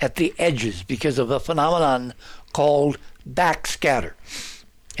at the edges because of a phenomenon called backscatter.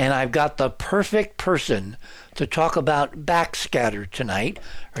 And I've got the perfect person to talk about backscatter tonight.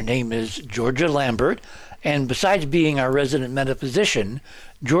 Her name is Georgia Lambert. And besides being our resident metaphysician,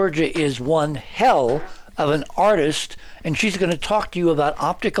 Georgia is one hell of an artist, and she's going to talk to you about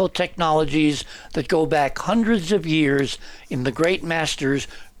optical technologies that go back hundreds of years in the great masters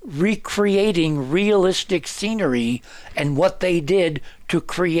recreating realistic scenery and what they did to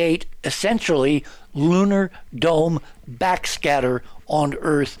create essentially lunar dome backscatter on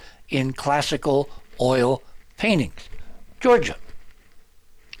Earth in classical oil paintings. Georgia.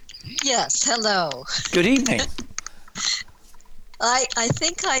 Yes, hello. Good evening. I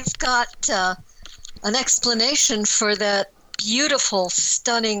think I've got an explanation for that beautiful,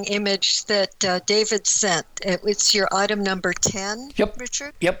 stunning image that David sent. It's your item number 10, Yep.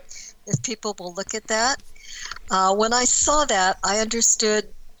 Richard? Yep. If people will look at that. When I saw that, I understood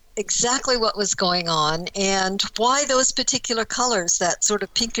exactly what was going on and why those particular colors, that sort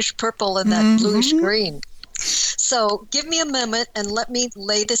of pinkish purple and that bluish green. So give me a moment and let me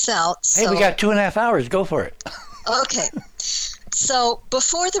lay this out. Hey, we got 2.5 hours. Go for it. Okay. So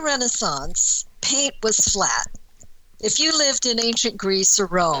before the Renaissance, paint was flat. If you lived in ancient Greece or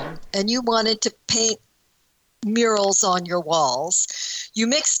Rome and you wanted to paint murals on your walls, you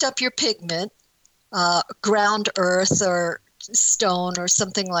mixed up your pigment, ground earth or stone or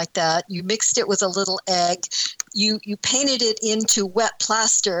something like that. You mixed it with a little egg. You painted it into wet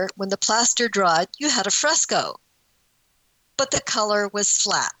plaster. When the plaster dried, you had a fresco. But the color was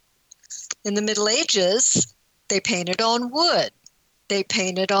flat. In the Middle Ages, they painted on wood. They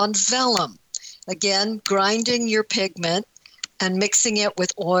painted on vellum. Again, grinding your pigment and mixing it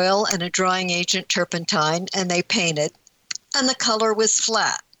with oil and a drying agent, turpentine, and they painted, and the color was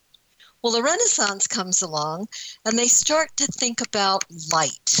flat. Well, the Renaissance comes along, and they start to think about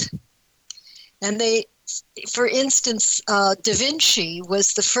light. And they, for instance, Da Vinci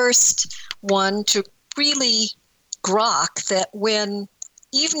was the first one to really grok that when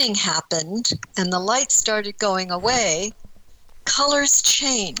evening happened and the light started going away, colors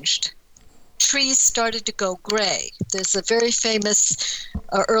changed. Trees started to go gray. There's a very famous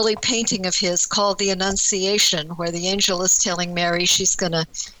early painting of his called The Annunciation, where the angel is telling Mary she's going to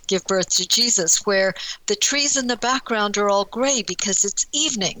give birth to Jesus, where the trees in the background are all gray because it's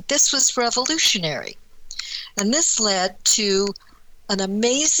evening. This was revolutionary. And this led to an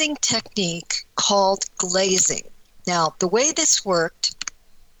amazing technique called glazing. Now, the way this worked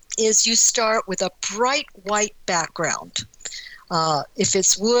is you start with a bright white background. If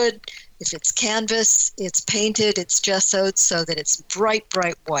it's wood, if it's canvas, it's painted, it's gessoed so that it's bright,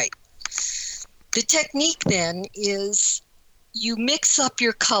 bright white. The technique then is you mix up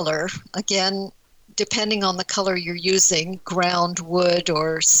your color, again, depending on the color you're using, ground wood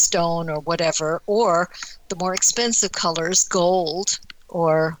or stone or whatever, or the more expensive colors, gold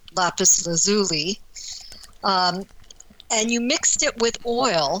or lapis lazuli, and you mixed it with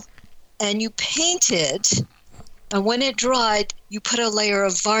oil and you painted, and when it dried, you put a layer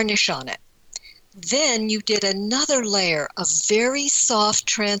of varnish on it. Then you did another layer of very soft,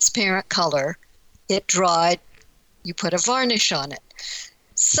 transparent color. It dried, you put a varnish on it.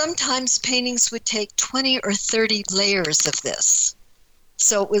 Sometimes paintings would take 20 or 30 layers of this.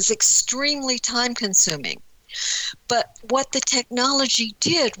 So it was extremely time-consuming. But what the technology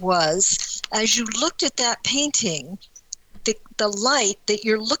did was, as you looked at that painting, the light that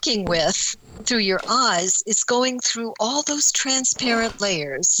you're looking with through your eyes is going through all those transparent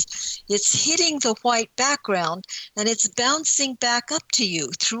layers. It's hitting the white background, and it's bouncing back up to you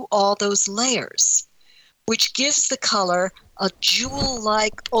through all those layers, which gives the color a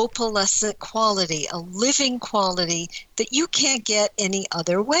jewel-like opalescent quality, a living quality that you can't get any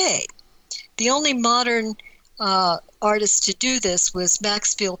other way. The only modern artist to do this was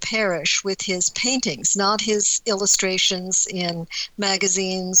Maxfield Parrish with his paintings, not his illustrations in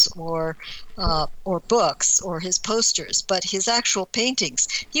magazines or books or his posters, but his actual paintings.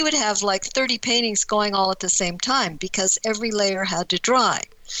 He would have like 30 paintings going all at the same time because every layer had to dry.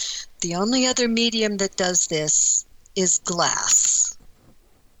 The only other medium that does this is glass.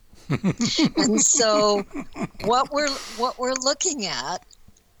 And so what we're looking at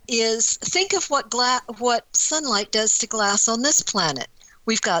is, think of what sunlight does to glass on this planet.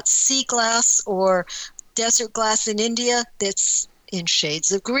 We've got sea glass or desert glass in India that's in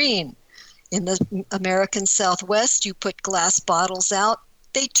shades of green. In the American Southwest, you put glass bottles out,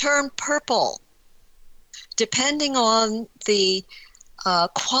 they turn purple. Depending on the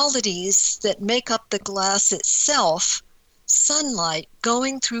qualities that make up the glass itself, sunlight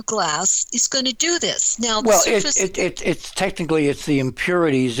going through glass is going to do this. Now, well, it's technically it's the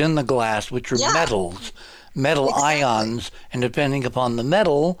impurities in the glass, which are metal exactly. Ions, and depending upon the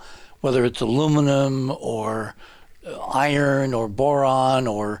metal, whether it's aluminum or iron or boron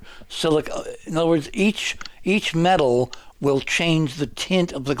or silica, in other words, each metal will change the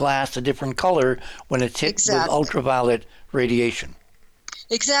tint of the glass a different color when it's hit with ultraviolet radiation.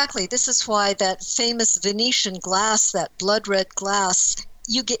 Exactly. This is why that famous Venetian glass, that blood red glass,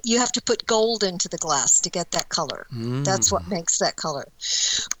 you have to put gold into the glass to get that color. That's what makes that color.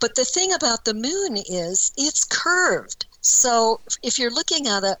 But the thing about the moon is it's curved. So if you're looking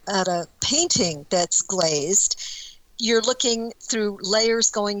at a painting that's glazed, you're looking through layers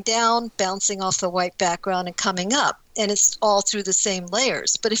going down, bouncing off the white background and coming up, and it's all through the same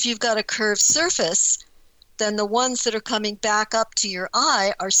layers. But if you've got a curved surface, then the ones that are coming back up to your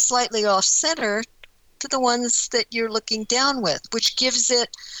eye are slightly off center to the ones that you're looking down with, which gives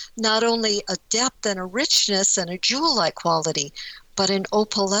it not only a depth and a richness and a jewel-like quality, but an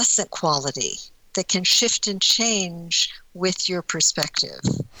opalescent quality that can shift and change with your perspective.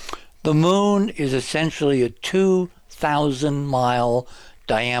 The moon is essentially a 2,000-mile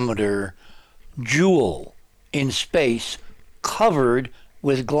diameter jewel in space covered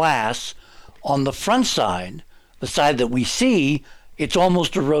with glass. On the front side, the side that we see, it's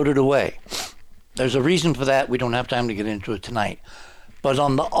almost eroded away. There's a reason for that. We don't have time to get into it tonight. But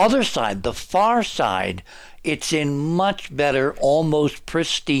on the other side, the far side, it's in much better, almost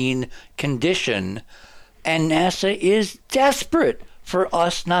pristine condition. And NASA is desperate for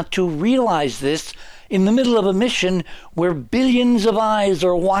us not to realize this in the middle of a mission where billions of eyes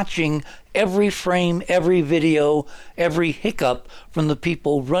are watching every frame, every video, every hiccup from the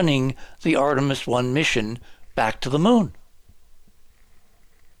people running the Artemis 1 mission back to the moon.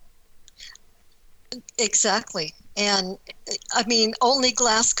 Exactly. And I mean, only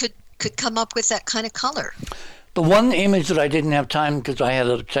glass could come up with that kind of color. The one image that I didn't have time because I had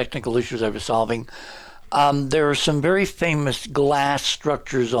other technical issues I was solving, there are some very famous glass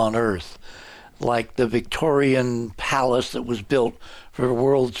structures on Earth, like the Victorian palace that was built for the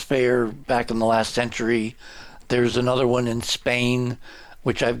World's Fair back in the last century. There's another one in Spain,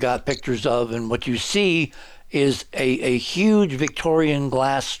 which I've got pictures of, and what you see is a huge Victorian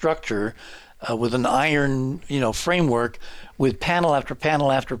glass structure with an iron, framework with panel after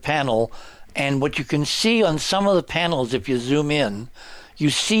panel after panel. And what you can see on some of the panels, if you zoom in, you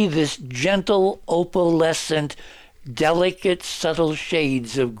see this gentle opalescent, delicate, subtle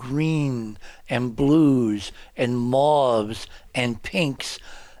shades of green and blues and mauves and pinks.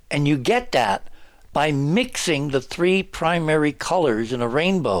 And you get that by mixing the three primary colors in a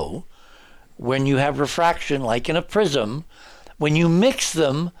rainbow. When you have refraction, like in a prism, when you mix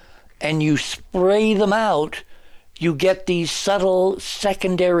them and you spray them out, you get these subtle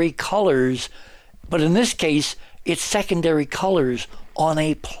secondary colors. But in this case, it's secondary colors on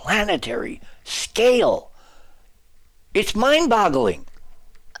a planetary scale. It's mind-boggling.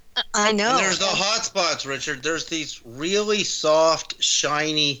 I know. And there's the hot spots, Richard. There's these really soft,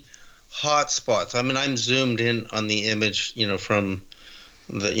 shiny hot spots. I mean, I'm zoomed in on the image, from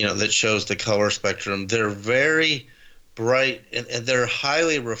the, that shows the color spectrum. They're very bright and they're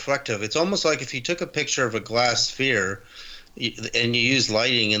highly reflective. It's almost like if you took a picture of a glass sphere and you use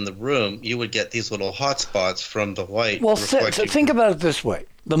lighting in the room, you would get these little hot spots from the light. Well, think about it this way.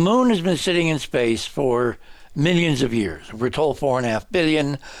 The moon has been sitting in space for millions of years. We're told 4.5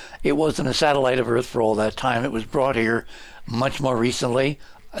 billion. It wasn't a satellite of Earth for all that time. It was brought here much more recently.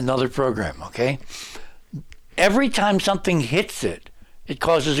 Another program, okay? Every time something hits it, it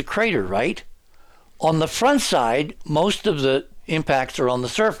causes a crater, right? On the front side, most of the impacts are on the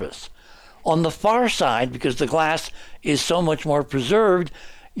surface. On the far side, because the glass is so much more preserved,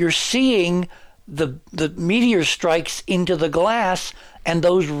 you're seeing the meteor strikes into the glass, and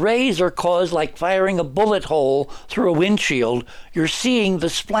those rays are caused like firing a bullet hole through a windshield. You're seeing the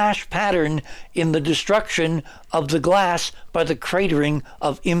splash pattern in the destruction of the glass by the cratering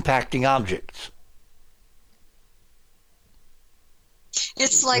of impacting objects.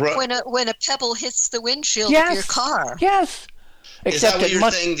 It's like when a pebble hits the windshield Yes. of your car. Yes. Is that what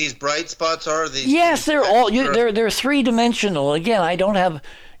you're saying these bright spots are? Yes, they're all they're three-dimensional. Again, I don't have,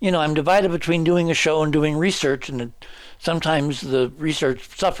 I'm divided between doing a show and doing research, and sometimes the research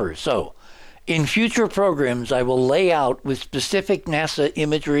suffers. So, in future programs, I will lay out with specific NASA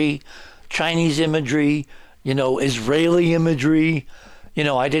imagery, Chinese imagery, Israeli imagery.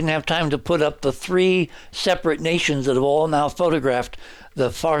 I didn't have time to put up the 3 separate nations that have all now photographed the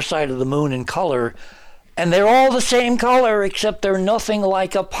far side of the moon in color. And they're all the same color, except they're nothing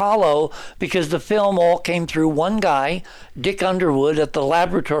like Apollo, because the film all came through one guy, Dick Underwood, at the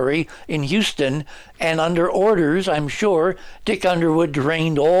laboratory in Houston. And under orders, I'm sure, Dick Underwood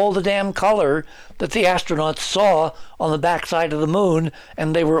drained all the damn color that the astronauts saw on the backside of the moon,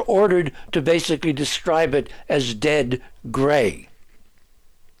 and they were ordered to basically describe it as dead gray.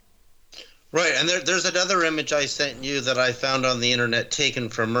 Right, and there's another image I sent you that I found on the internet taken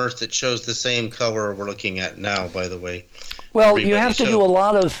from Earth that shows the same color we're looking at now, by the way. Well, you have to do a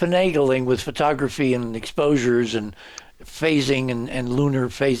lot of finagling with photography and exposures and phasing and lunar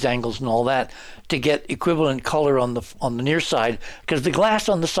phase angles and all that to get equivalent color on the near side, because the glass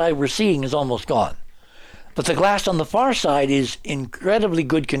on the side we're seeing is almost gone. But the glass on the far side is incredibly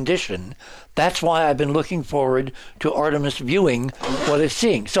good condition. That's why I've been looking forward to Artemis viewing what it's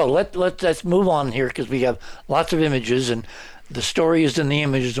seeing. So let's move on here, because we have lots of images, and the story is in the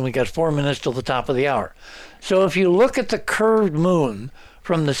images, and we got 4 minutes till the top of the hour. So if you look at the curved moon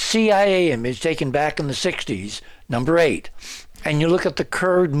from the CIA image taken back in the 60s, number 8, and you look at the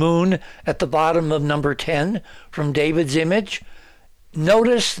curved moon at the bottom of number 10 from David's image,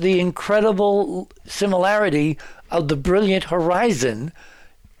 notice the incredible similarity of the brilliant horizon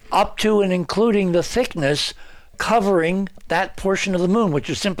up to and including the thickness covering that portion of the moon, which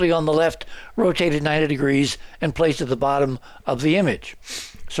is simply on the left, rotated 90 degrees and placed at the bottom of the image.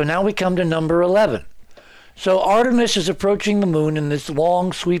 So now we come to number 11. So Artemis is approaching the moon in this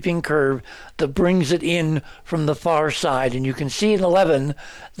long sweeping curve that brings it in from the far side. And you can see in 11,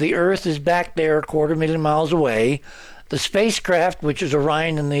 the Earth is back there 250,000 miles away. The spacecraft, which is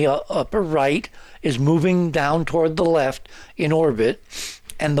Orion in the upper right, is moving down toward the left in orbit.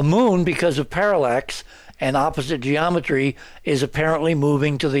 And the moon, because of parallax and opposite geometry, is apparently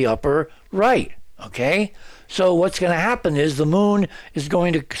moving to the upper right. Okay? So what's going to happen is the moon is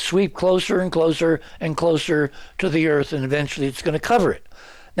going to sweep closer and closer and closer to the Earth, and eventually it's going to cover it.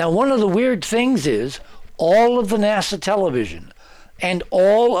 Now, one of the weird things is all of the NASA television and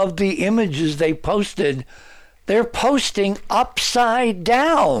all of the images they posted, they're posting upside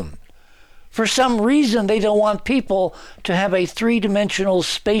down. For some reason, they don't want people to have a three-dimensional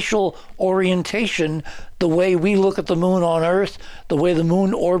spatial orientation the way we look at the moon on Earth, the way the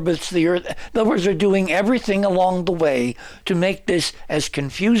moon orbits the Earth. In other words, they're doing everything along the way to make this as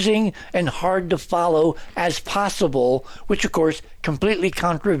confusing and hard to follow as possible, which, of course, completely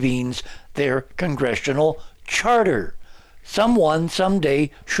contravenes their congressional charter. Someone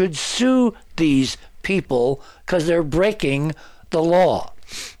someday should sue these people because they're breaking the law.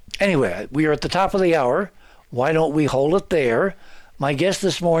 Anyway, we are at the top of the hour. Why don't we hold it there? My guest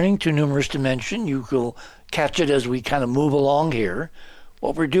this morning, too numerous to mention. You will catch it as we kind of move along here.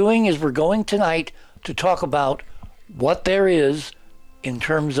 What we're doing is we're going tonight to talk about what there is in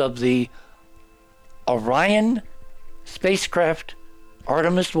terms of the Orion spacecraft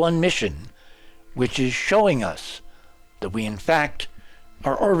Artemis 1 mission, which is showing us that we, in fact,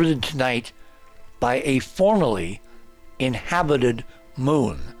 are orbited tonight by a formerly inhabited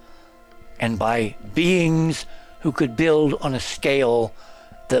moon, and by beings who could build on a scale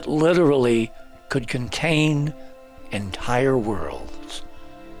that literally could contain entire worlds.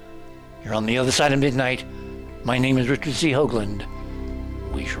 You're on the other side of midnight. My name is Richard C. Hoagland.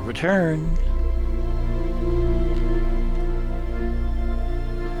 We shall return.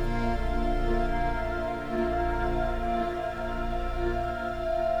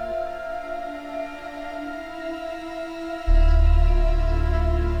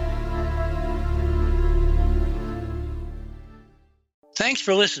 Thanks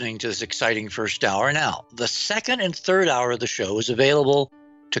for listening to this exciting first hour. Now, the second and third hour of the show is available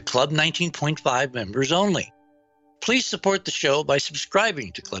to Club 19.5 members only. Please support the show by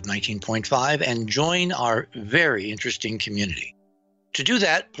subscribing to Club 19.5 and join our very interesting community. To do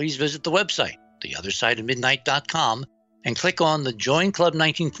that, please visit the website, theothersideofmidnight.com, and click on the Join Club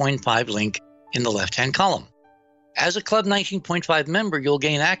 19.5 link in the left-hand column. As a Club 19.5 member, you'll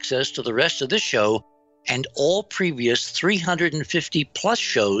gain access to the rest of this show and all previous 350-plus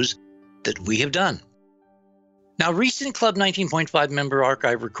shows that we have done. Now, recent Club 19.5 member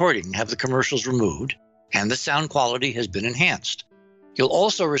archive recordings have the commercials removed, and the sound quality has been enhanced. You'll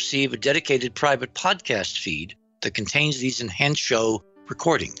also receive a dedicated private podcast feed that contains these enhanced show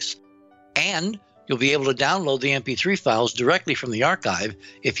recordings. And you'll be able to download the MP3 files directly from the archive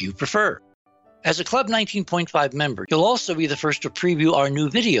if you prefer. As a Club 19.5 member, you'll also be the first to preview our new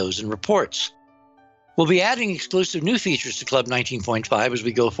videos and reports. We'll be adding exclusive new features to Club 19.5 as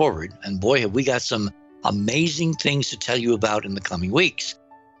we go forward, and boy, have we got some amazing things to tell you about in the coming weeks.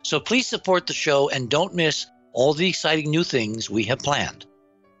 So please support the show and don't miss all the exciting new things we have planned.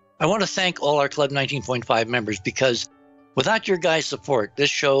 I want to thank all our Club 19.5 members because without your guys' support, this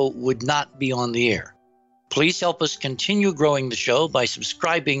show would not be on the air. Please help us continue growing the show by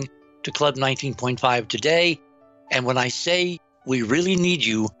subscribing to Club 19.5 today. And when I say we really need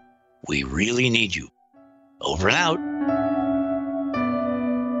you, we really need you. Over and out.